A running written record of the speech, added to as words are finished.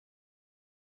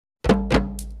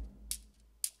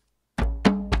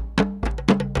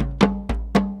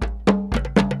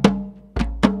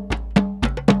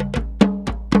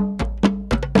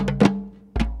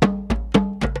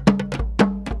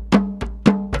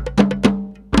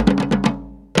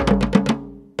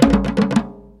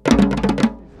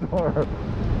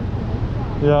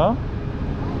Yeah?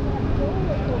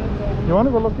 You want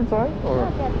to go look inside? Or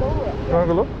you want to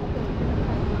go look?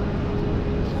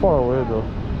 It's far away though.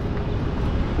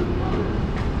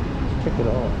 Check it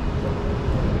out.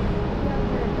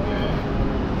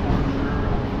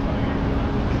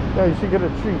 Yeah, you should get a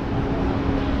treat.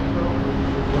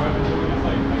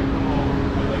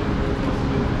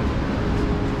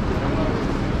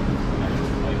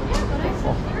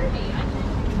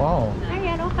 Wow.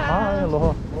 Hi, aloha. Hi,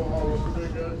 aloha.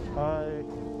 Hi.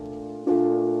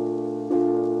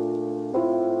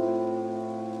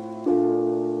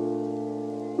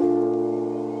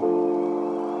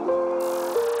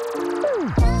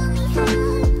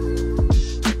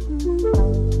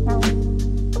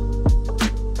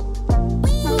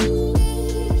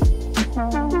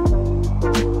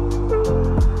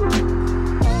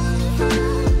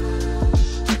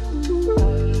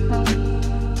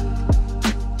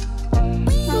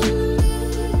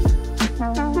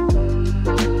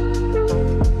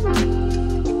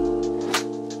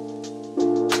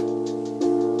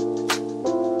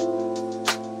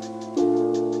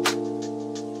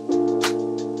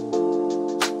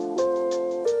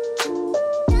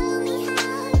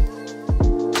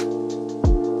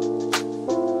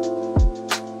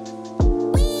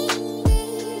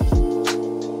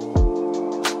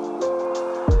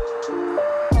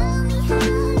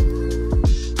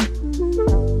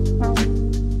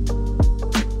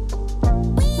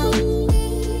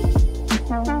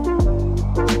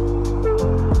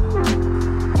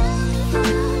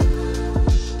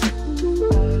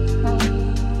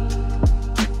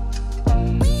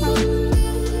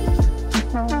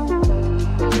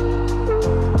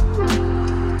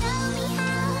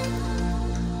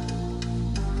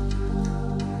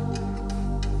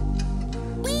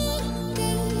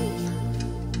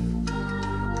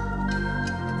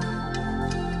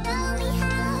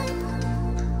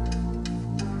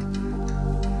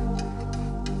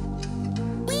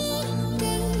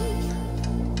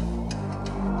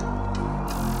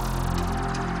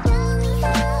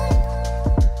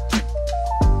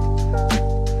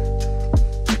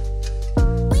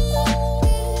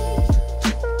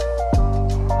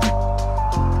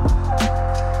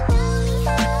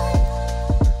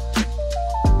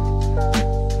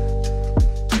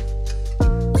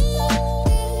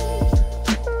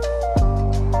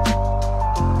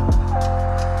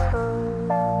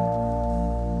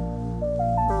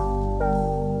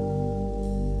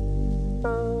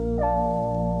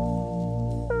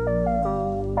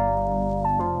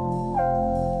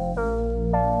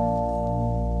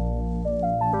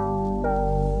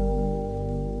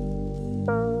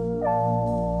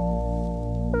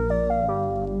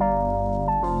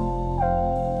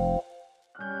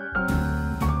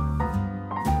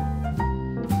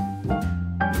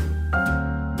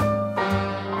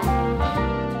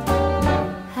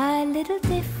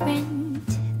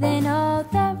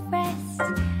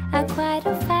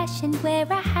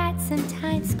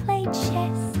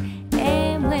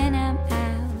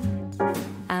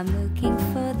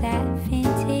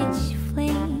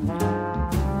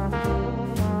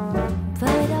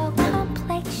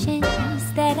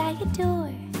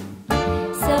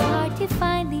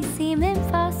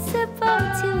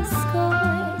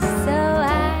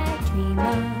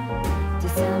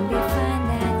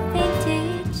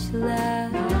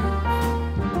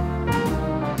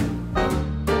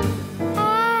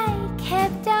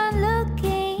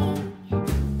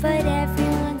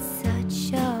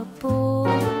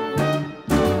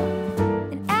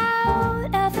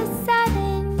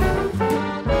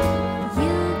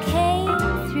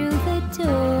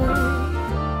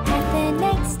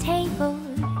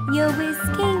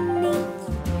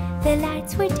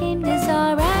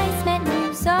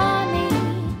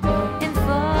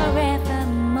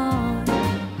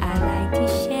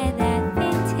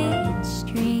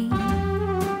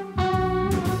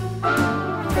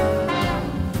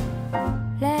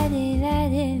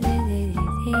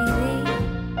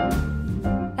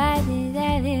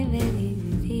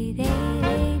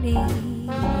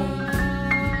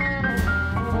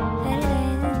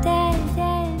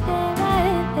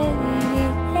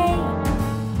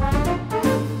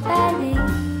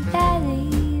 Bye.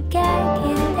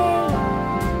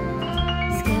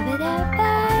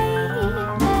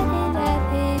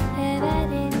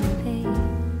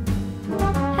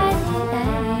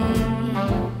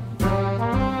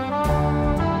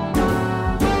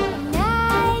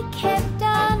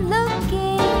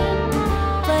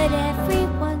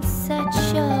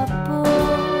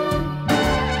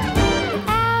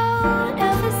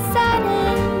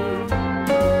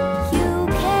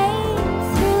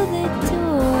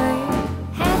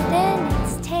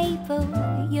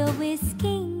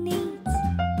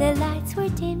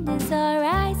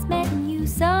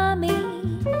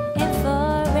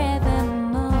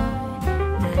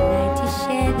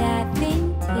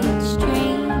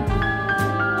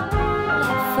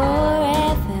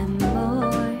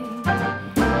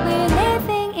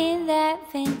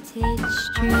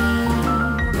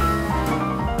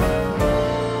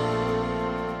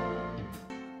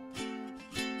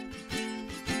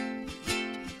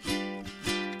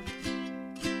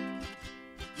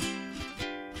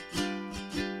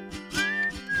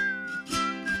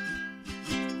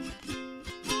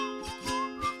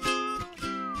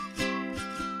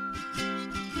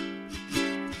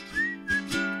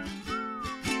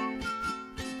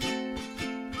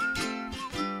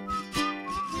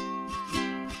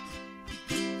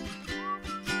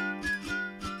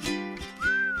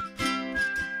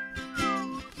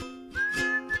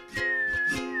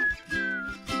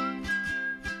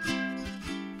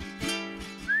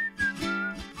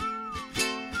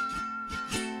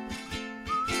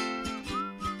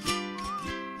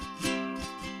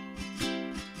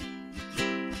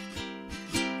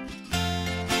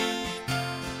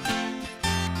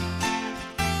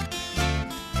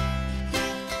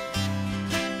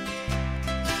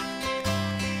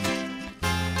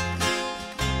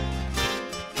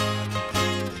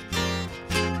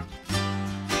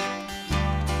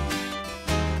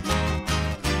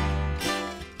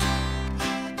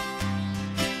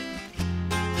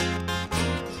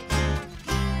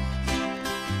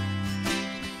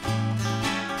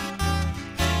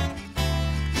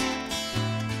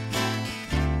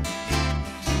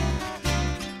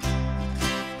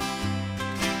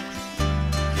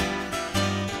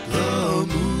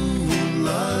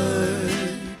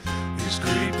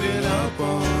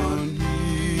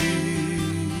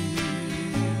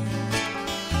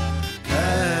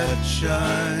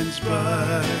 shines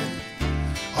bright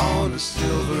on a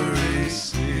silvery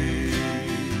sea.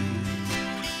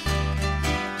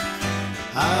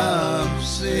 I'm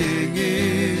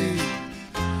singing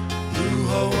blue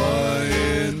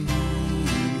Hawaiian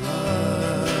moonlight,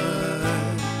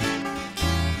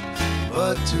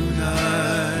 but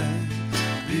tonight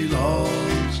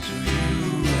belongs to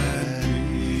you and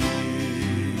me.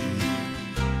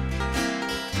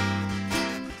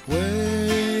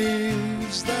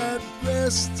 Waves that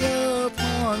rest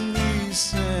upon these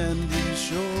sandy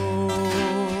shores,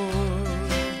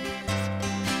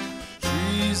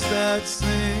 trees that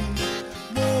sing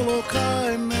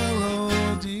Molokai melodies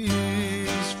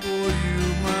for you,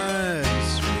 my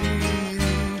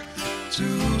sweetie.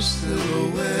 Two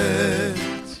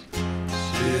silhouettes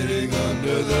sitting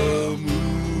under the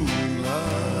moonlight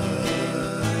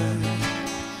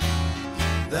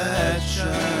that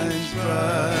shines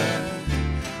bright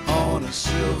on a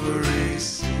silvery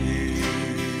sea.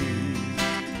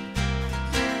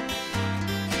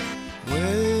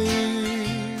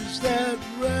 Waves that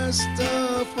rest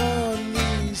upon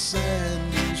these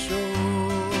sandy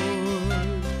shores,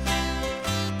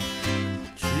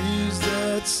 trees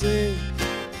that sing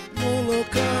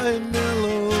Molokai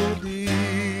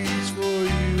melodies for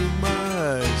you,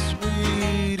 my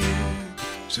sweetie.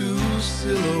 Two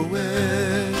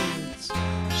silhouettes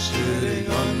sitting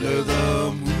under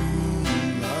the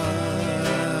moonlight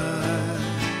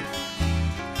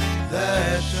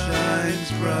that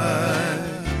shines bright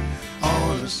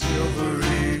on a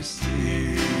silvery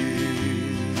sea.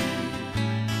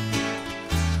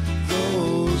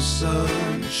 Those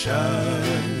sunshines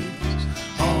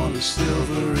on a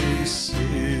silvery sea.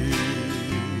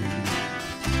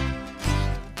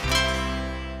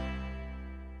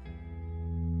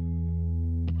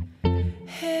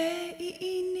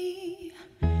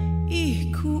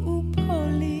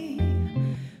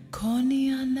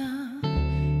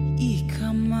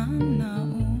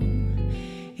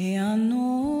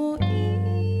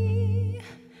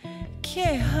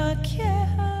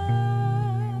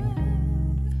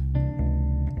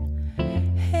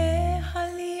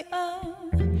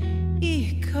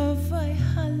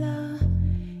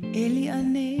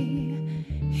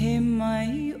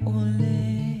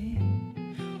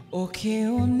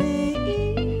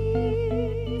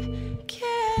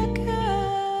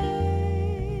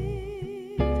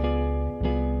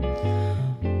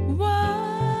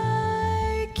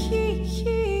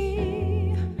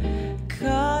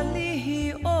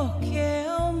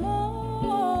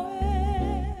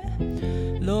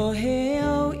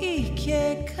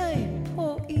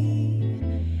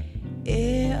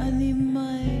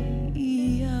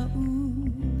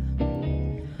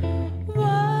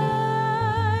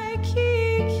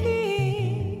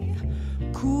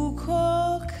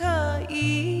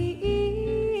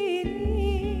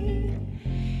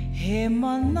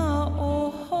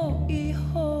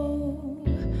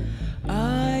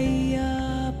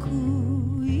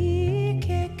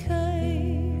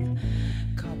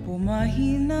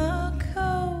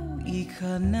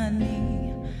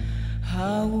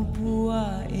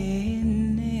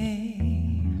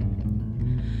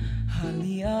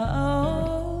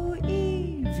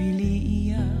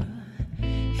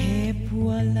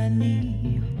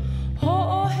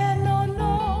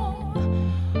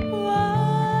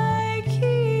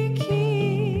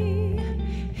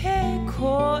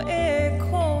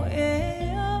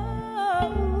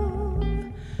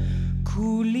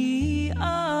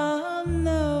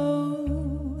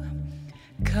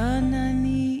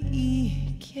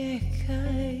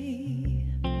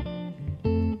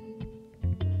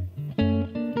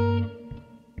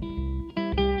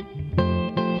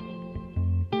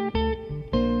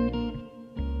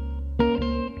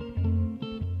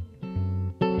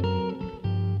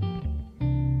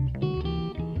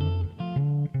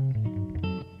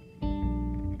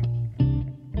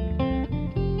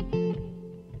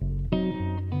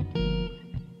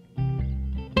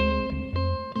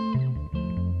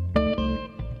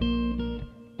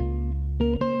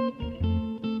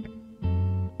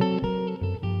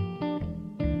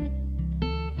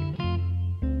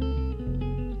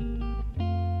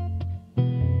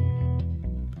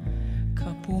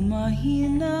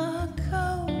 Mahina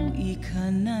kau I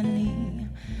kanani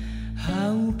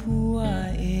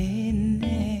haupua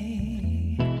ene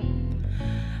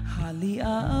hali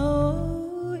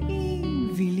au I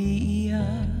vilia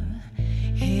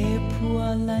he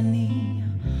pualani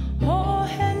ho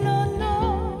he nono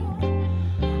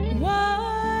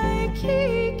Waikiki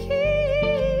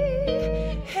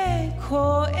he ko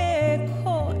e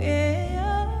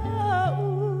au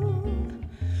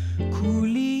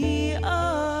kuli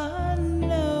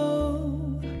no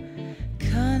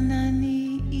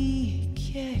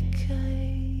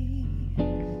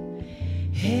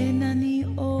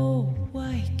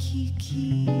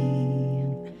Waikiki,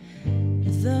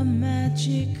 the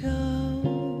magic of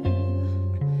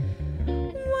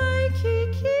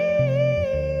Waikiki.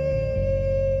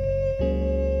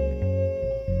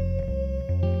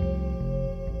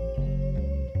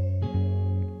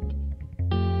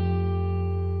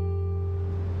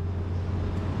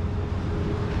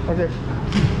 Okay.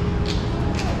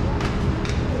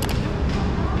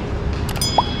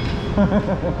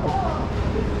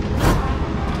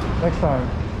 Next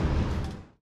time.